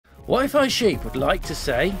Wi-Fi Sheep would like to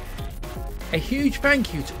say a huge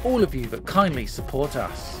thank you to all of you that kindly support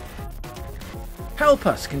us. Help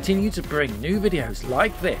us continue to bring new videos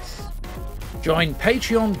like this. Join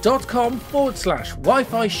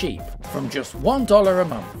patreon.com/Wi-Fi Sheep from just $1 a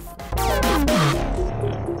month.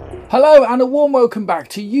 Hello and a warm welcome back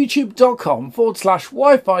to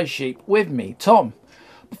youtube.com/Wi-Fi Sheep with me, Tom.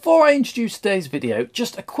 Before I introduce today's video,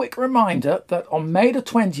 just a quick reminder that on May the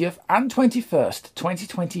 20th and 21st,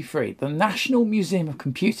 2023, the National Museum of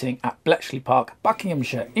Computing at Bletchley Park,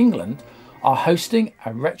 Buckinghamshire, England, are hosting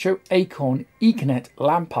a retro Acorn Econet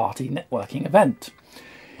LAN party networking event.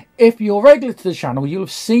 If you're regular to the channel, you'll have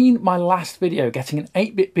seen my last video getting an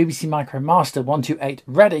 8-bit BBC Micro Master 128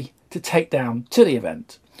 ready to take down to the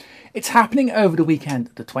event. It's happening over the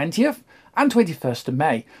weekend, the 20th and 21st of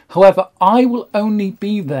May. However, I will only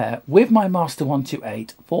be there with my Master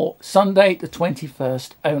 128 for Sunday the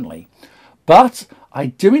 21st only. But I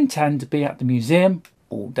do intend to be at the museum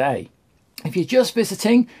all day. If you're just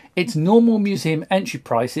visiting, it's normal museum entry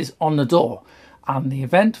prices on the door, and the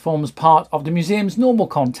event forms part of the museum's normal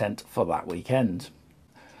content for that weekend.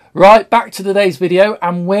 Right, back to today's video,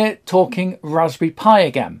 and we're talking Raspberry Pi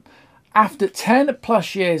again. After 10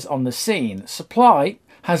 plus years on the scene, supply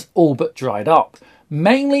has all but dried up,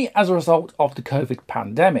 mainly as a result of the COVID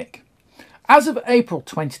pandemic. As of April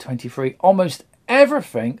 2023, almost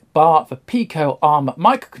everything bar the Pico ARM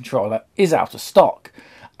microcontroller is out of stock,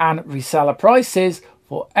 and reseller prices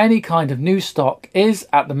for any kind of new stock is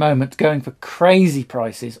at the moment going for crazy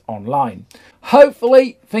prices online.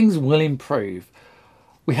 Hopefully things will improve.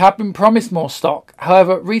 We have been promised more stock,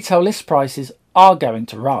 however retail list prices are going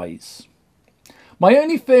to rise. My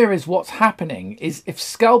only fear is what's happening is if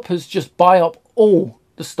scalpers just buy up all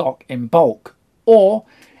the stock in bulk, or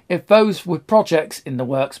if those with projects in the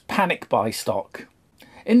works panic buy stock.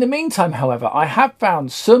 In the meantime, however, I have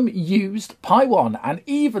found some used Pi1 and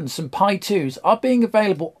even some Pi2s are being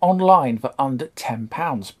available online for under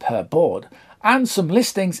 £10 per board, and some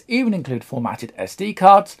listings even include formatted SD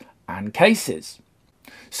cards and cases.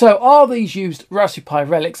 So are these used Raspberry Pi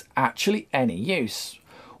relics actually any use?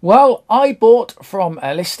 Well, I bought from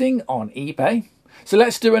a listing on eBay, so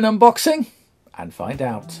let's do an unboxing and find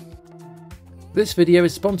out. This video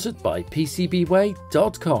is sponsored by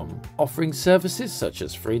PCBWay.com, offering services such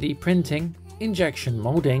as 3D printing, injection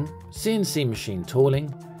moulding, CNC machine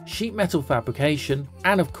tooling, sheet metal fabrication,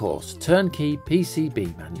 and of course turnkey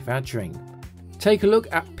PCB manufacturing. Take a look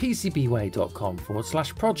at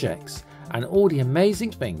PCBWay.com/projects and all the amazing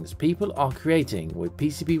things people are creating with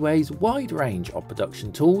PCBWay's wide range of production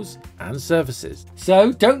tools and services.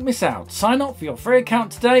 So don't miss out. Sign up for your free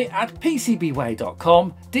account today at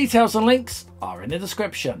PCBWay.com. Details and links are in the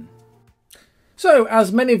description. So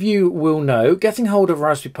as many of you will know, getting hold of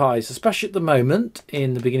Raspberry Pis, especially at the moment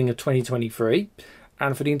in the beginning of 2023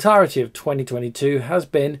 and for the entirety of 2022, has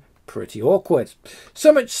been pretty awkward.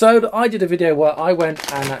 So much so that I did a video where I went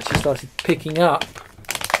and actually started picking up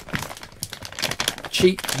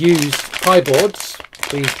cheap used Pi boards,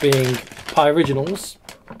 these being Pi Originals,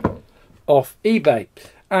 off eBay.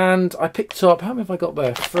 And I picked up, how many have I got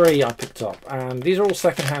there? 3 I picked up, and these are all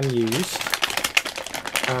second-hand used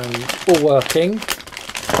and all working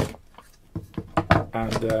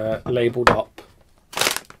and labelled up.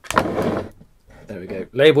 There we go,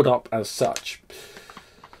 labelled up as such.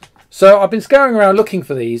 So I've been scouring around looking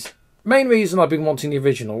for these. Main reason I've been wanting the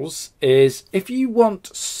originals is if you want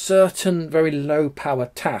certain very low power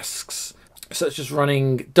tasks, such as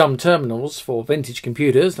running dumb terminals for vintage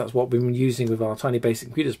computers, that's what we've been using with our Tiny Basic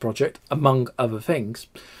Computers project, among other things,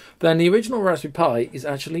 then the original Raspberry Pi is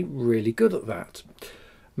actually really good at that.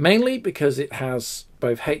 Mainly because it has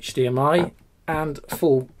both HDMI and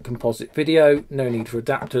full composite video, no need for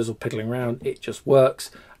adapters or piddling around, it just works,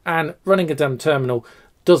 and running a dumb terminal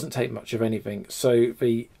doesn't take much of anything, so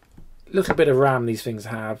the little bit of RAM these things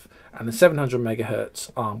have and the 700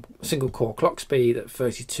 megahertz ARM single core clock speed at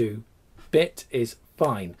 32-bit is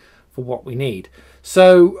fine for what we need.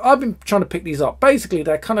 So I've been trying to pick these up. Basically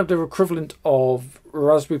they're kind of the equivalent of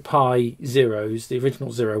Raspberry Pi Zeros, the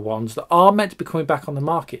original Zero ones that are meant to be coming back on the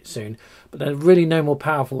market soon, but they're really no more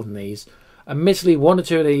powerful than these. Admittedly, 1 or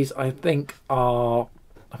 2 of these I think they're all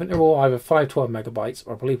either 512 megabytes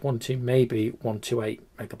or I believe 1 or 2 maybe 128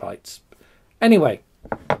 megabytes. Anyway,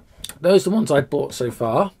 those are the ones I bought so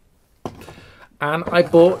far, and I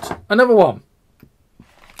bought another one,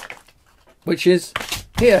 which is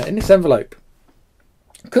here in this envelope.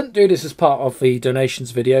 Couldn't do this as part of the donations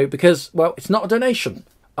video because, well, it's not a donation.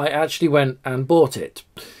 I actually went and bought it.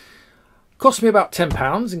 Cost me about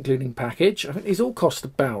 £10, including package. I think these all cost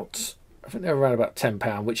about I think they were around about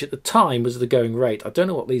 £10, which at the time was the going rate. I don't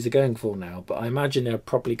know what these are going for now, but I imagine they're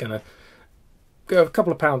probably going to go a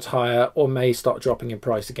couple of pounds higher, or may start dropping in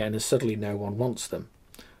price again as suddenly no one wants them.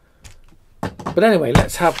 But anyway,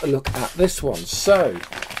 let's have a look at this one. So,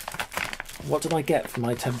 what did I get for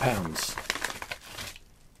my £10?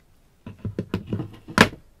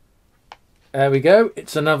 There we go.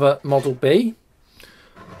 It's another Model B,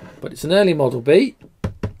 but it's an early Model B.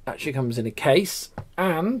 Actually comes in a case,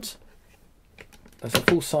 and there's a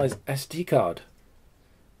full-size SD card,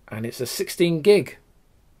 and it's a 16 gig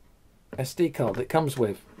SD card that comes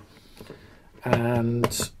with.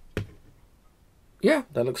 And yeah,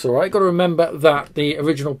 that looks all right. Got to remember that the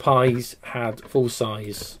original Pis had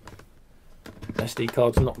full-size SD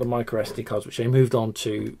cards, not the micro SD cards, which they moved on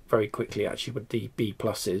to very quickly actually with the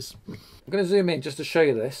B+s. I'm going to zoom in just to show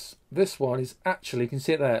you this. This one is actually, you can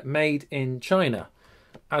see it there, made in China,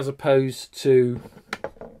 as opposed to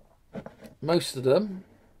most of them,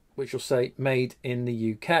 which will say made in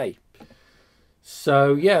the UK.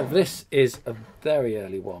 So yeah, this is a very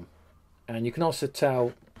early one. And you can also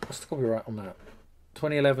tell, what's the copyright on that?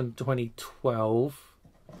 2011, 2012.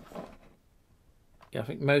 Yeah, I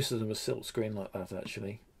think most of them are silkscreen like that,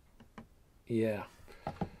 actually. Yeah.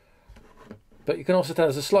 But you can also tell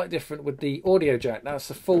there's a slight difference with the audio jack. That's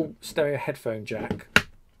a full stereo headphone jack,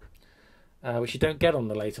 which you don't get on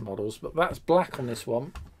the later models. But that's black on this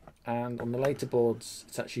one. And on the later boards,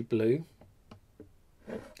 it's actually blue.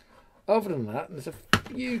 Other than that, there's a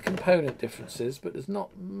few component differences, but there's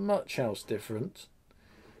not much else different.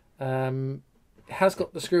 It has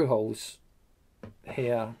got the screw holes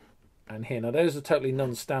here and here. Now those are totally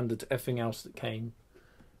non-standard to everything else that came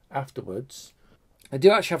afterwards. I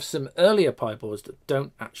do actually have some earlier Pi boards that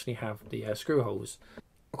don't actually have the screw holes.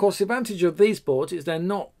 Of course, the advantage of these boards is they're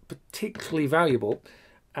not particularly valuable,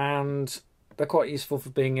 and they're quite useful for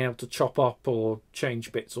being able to chop up or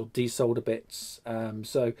change bits or desolder bits.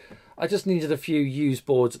 So I just needed a few used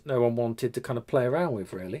boards that no one wanted to kind of play around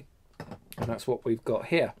with, really. And that's what we've got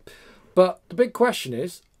here. But the big question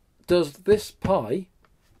is, does this Pi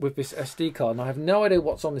with this SD card, and I have no idea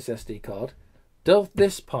what's on this SD card, does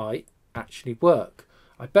this Pi actually work?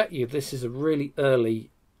 I bet you this is a really early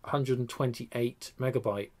 128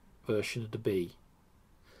 megabyte version of the B.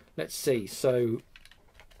 Let's see. So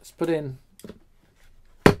let's put in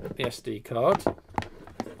the SD card.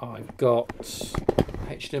 I've got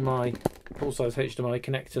HDMI, full-size HDMI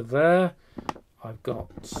connector there. I've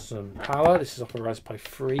got some power. This is off a Raspberry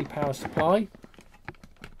 3 power supply.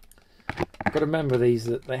 I've got to remember these,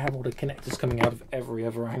 that they have all the connectors coming out of every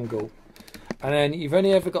other angle. And then you've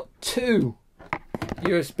only ever got 2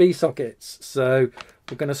 USB sockets. So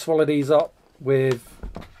we're going to swallow these up with,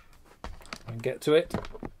 and get to it,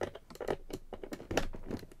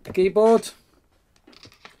 a keyboard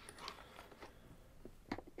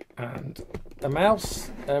and a mouse.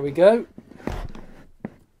 There we go.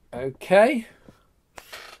 Okay.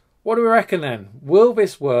 What do we reckon then? Will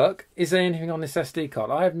this work? Is there anything on this SD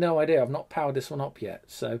card? I have no idea. I've not powered this one up yet.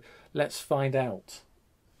 So let's find out.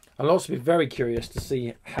 I'll also be very curious to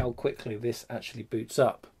see how quickly this actually boots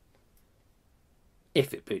up.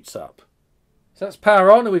 If it boots up. So that's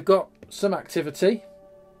power on, and we've got some activity.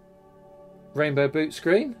 Rainbow boot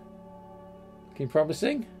screen. Looking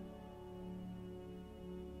promising.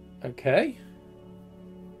 Okay.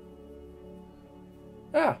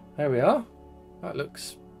 Ah, there we are. That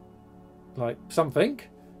looks like something.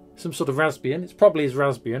 Some sort of Raspbian. It's probably his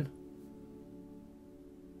Raspbian.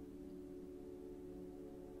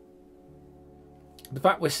 The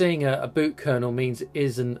fact we're seeing a boot kernel means it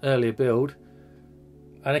is an earlier build.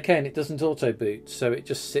 And again, it doesn't auto boot, so it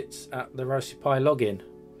just sits at the Raspberry Pi login.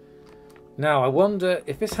 Now, I wonder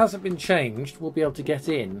if this hasn't been changed, we'll be able to get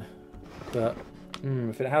in. But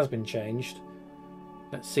if it has been changed,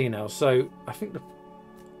 let's see now. So I think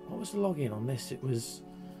what was the login on this? It was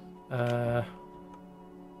it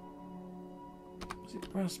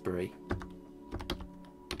Raspberry?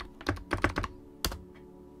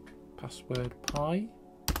 Password Pi?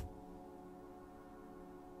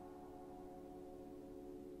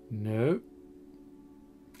 No.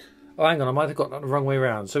 Oh, hang on, I might have got that the wrong way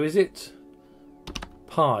around. So is it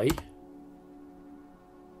Pi?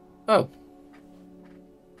 Oh.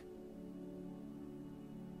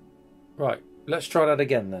 Right, let's try that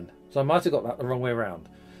again then. So I might have got that the wrong way around.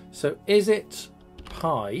 So is it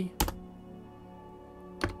Pi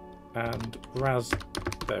and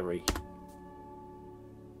Raspberry?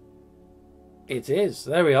 It is.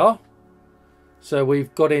 There we are. So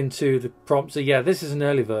we've got into the prompt. So yeah, this is an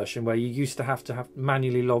early version where you used to have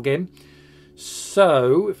manually log in.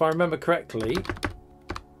 So if I remember correctly,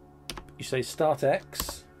 you say start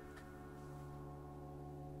X,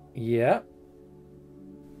 Yeah.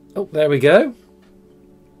 Oh, there we go.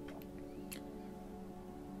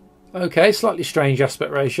 Okay, slightly strange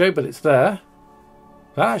aspect ratio, but it's there.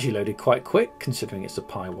 That actually loaded quite quick, considering it's a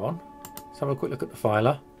Pi1. Let's have a quick look at the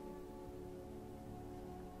filer.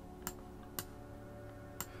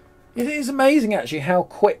 It is amazing, actually, how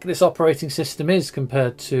quick this operating system is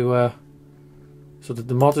compared to sort of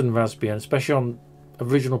the modern Raspberry, and especially on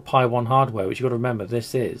original Pi1 hardware, which you've got to remember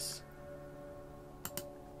this is.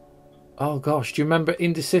 Oh gosh, do you remember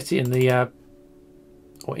Indie City in the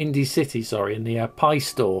or Indie City, sorry, in the Pi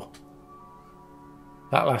store?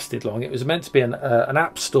 That lasted long. It was meant to be an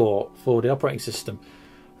app store for the operating system,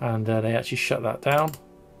 and they actually shut that down.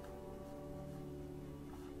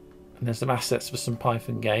 And there's some assets for some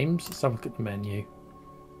Python games. Let's have a look at the menu.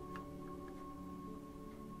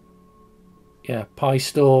 Yeah, Pi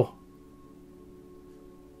store,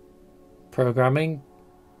 programming,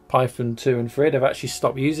 Python 2 and 3. They've actually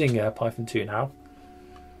stopped using Python 2 now.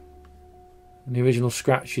 And the original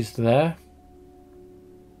Scratch is there.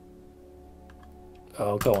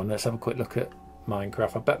 Oh, go on, let's have a quick look at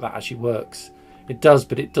Minecraft. I bet that actually works. It does,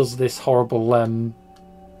 but it does this horrible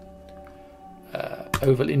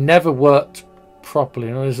overlay. It never worked properly.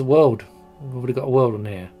 You know, there's a world. We've already got a world on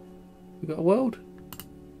here. We got a world?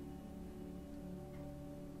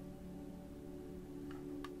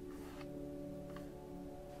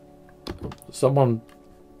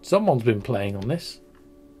 Someone's been playing on this.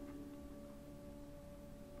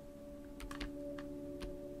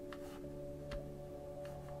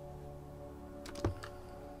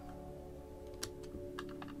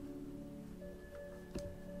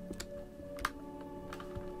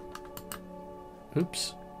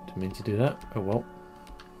 Oops, didn't mean to do that. Oh well.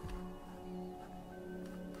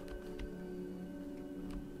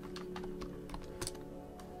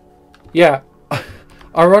 Yeah,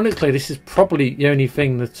 ironically, this is probably the only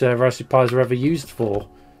thing that Raspberry Pis are ever used for,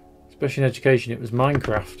 especially in education. It was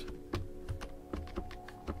Minecraft.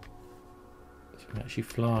 So we can actually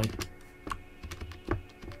fly.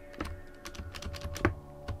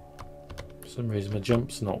 For some reason, my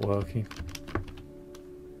jump's not working.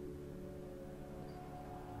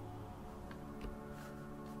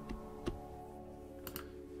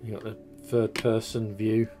 You got the third-person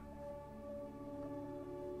view.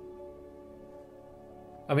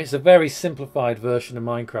 I mean, it's a very simplified version of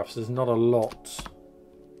Minecraft, so there's not a lot.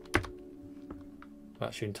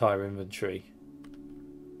 That's your entire inventory.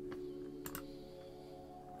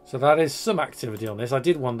 So that is some activity on this. I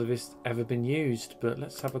did wonder if it's ever been used, but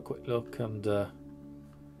let's have a quick look and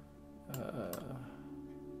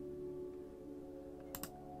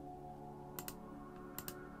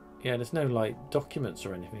yeah, there's no like documents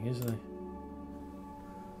or anything, is there?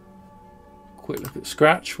 Quick look at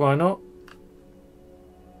Scratch, why not?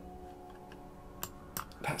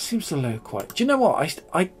 That seems to load quite... Do you know what?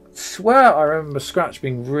 I swear I remember Scratch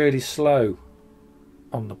being really slow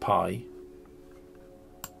on the Pi.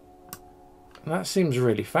 And that seems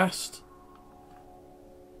really fast.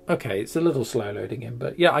 Okay, it's a little slow loading in,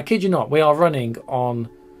 but yeah, I kid you not, we are running on...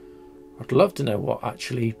 I'd love to know what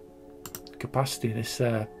actually capacity this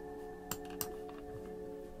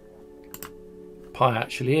Pi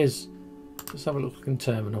actually is. Let's have a look in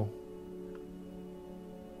terminal.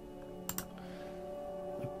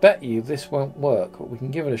 I bet you this won't work, but we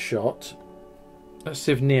can give it a shot. Let's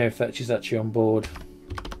see if NeoFetch is actually on board.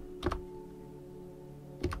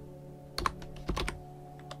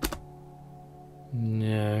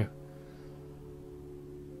 No.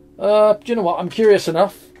 Do you know what? I'm curious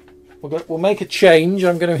enough. We'll make a change.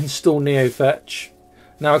 I'm going to install NeoFetch.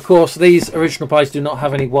 Now, of course, these original Pis do not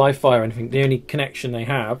have any Wi-Fi or anything. The only connection they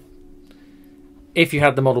have, if you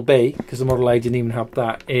had the Model B, because the Model A didn't even have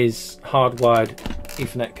that, is hardwired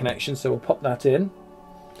Ethernet connection. So we'll pop that in.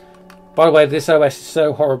 By the way, this OS is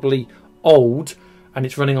so horribly old, and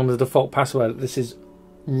it's running on the default password, that this is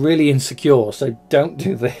really insecure. So don't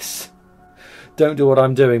do this. Don't do what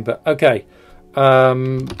I'm doing. But okay,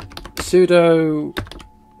 sudo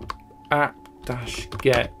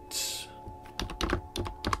apt-get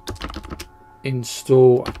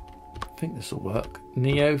install, I think this will work,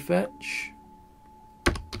 NeoFetch.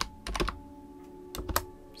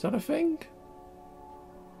 Is that a thing?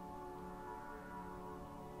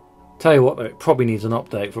 Tell you what though, it probably needs an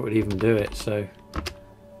update for it to even do it, so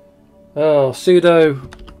sudo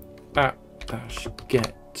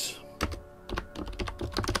apt-get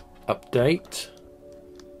update.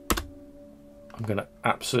 I'm going to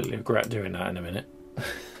absolutely regret doing that in a minute.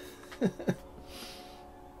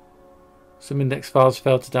 Some index files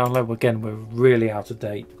failed to download. Well, again, we're really out of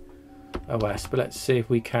date OS, but let's see if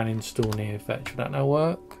we can install NeoFetch. Would that now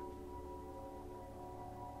work?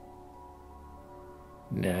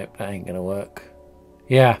 No, that ain't gonna work.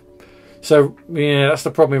 Yeah. So yeah, that's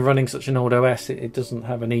the problem with running such an old OS. It doesn't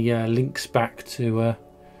have any links back to.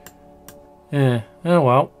 Yeah. Oh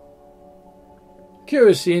well.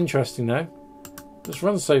 Curiously interesting though. This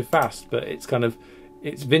runs so fast, but it's kind of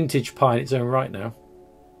it's vintage Pi in its own right now.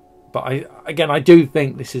 But I do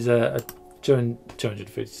think this is a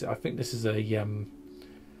 250. I think this is a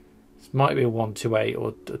this might be a 128 or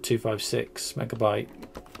a 256 megabyte.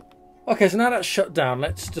 Okay, so now that's shut down,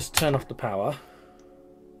 let's just turn off the power.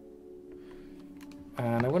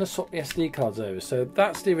 And I'm going to swap the SD cards over. So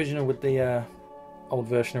that's the original with the old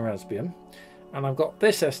version of Raspbian. And I've got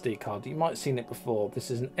this SD card. You might have seen it before. This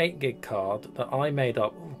is an 8 gig card that I made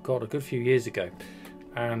up, oh God, a good few years ago.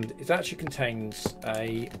 And it actually contains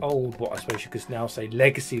a old, what I suppose you could now say,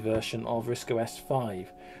 legacy version of RISC-OS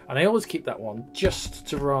 5. And I always keep that one just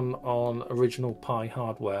to run on original Pi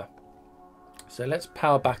hardware. So let's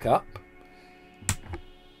power back up.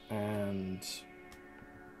 And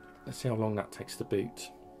let's see how long that takes to boot.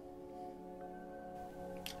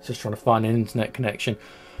 Just trying to find an internet connection.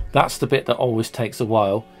 That's the bit that always takes a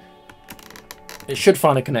while. It should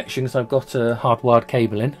find a connection because I've got a hardwired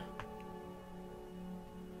cable in.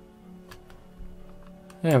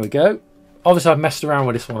 There we go. Obviously I've messed around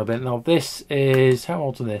with this one a bit. Now this is, how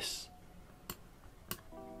old is this?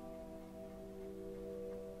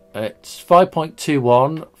 It's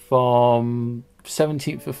 5.21 from the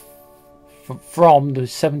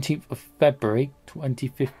 17th of February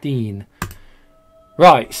 2015.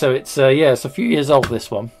 Right, so it's yeah, it's a few years old,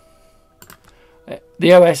 this one.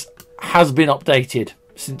 The OS has been updated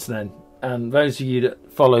since then, and those of you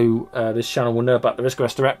that follow this channel will know about the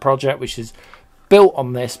RISC-OS Direct project, which is built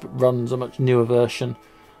on this but runs a much newer version.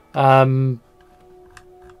 Yeah,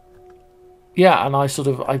 and I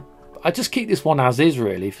just keep this one as is,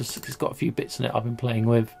 really. It's got a few bits in it I've been playing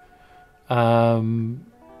with.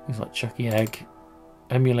 Things like Chucky Egg,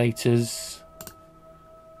 emulators,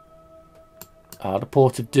 the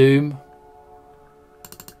port of Doom.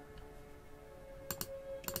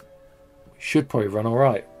 Should probably run all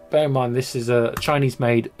right. Bear in mind, this is a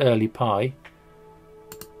Chinese-made early Pi.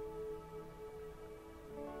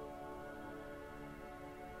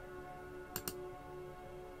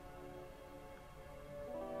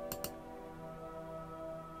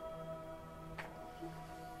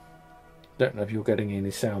 Don't know if you're getting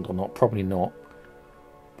any sound or not. Probably not.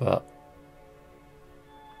 But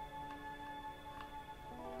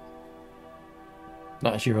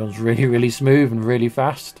that actually runs really, really smooth and really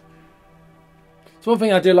fast. So one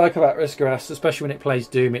thing I do like about RISC-OS, especially when it plays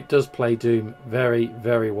Doom, it does play Doom very,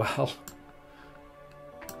 very well.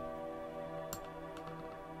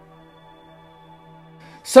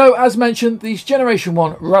 So as mentioned, these Generation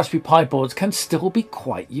 1 Raspberry Pi boards can still be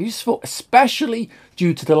quite useful, especially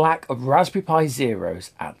due to the lack of Raspberry Pi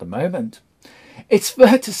Zeros at the moment. It's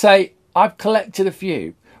fair to say I've collected a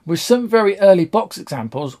few, with some very early box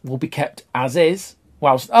examples will be kept as is,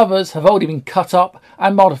 whilst others have already been cut up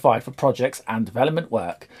and modified for projects and development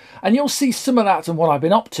work. And you'll see some of that and what I've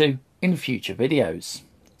been up to in future videos.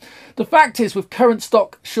 The fact is, with current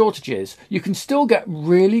stock shortages, you can still get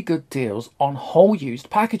really good deals on whole used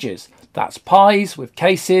packages. That's Pis with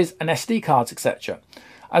cases and SD cards, etc.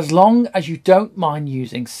 As long as you don't mind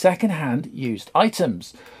using second-hand used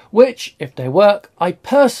items, which, if they work, I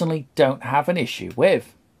personally don't have an issue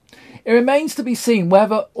with. It remains to be seen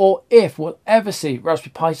whether or if we'll ever see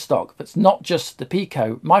Raspberry Pi stock that's not just the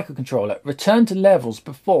Pico microcontroller return to levels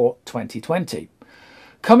before 2020.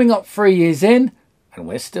 Coming up 3 years in, and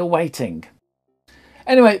we're still waiting.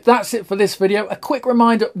 Anyway, that's it for this video. A quick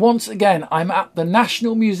reminder, once again, I'm at the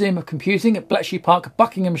National Museum of Computing at Bletchley Park,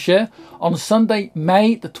 Buckinghamshire on Sunday,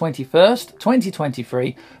 May the 21st,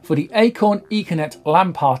 2023 for the Acorn Econet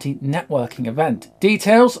LAN Party networking event.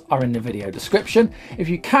 Details are in the video description. If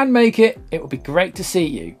you can make it, it would be great to see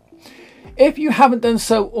you. If you haven't done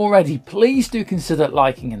so already, please do consider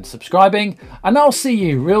liking and subscribing, and I'll see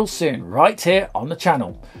you real soon right here on the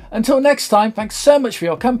channel. Until next time, thanks so much for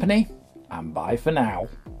your company, and bye for now.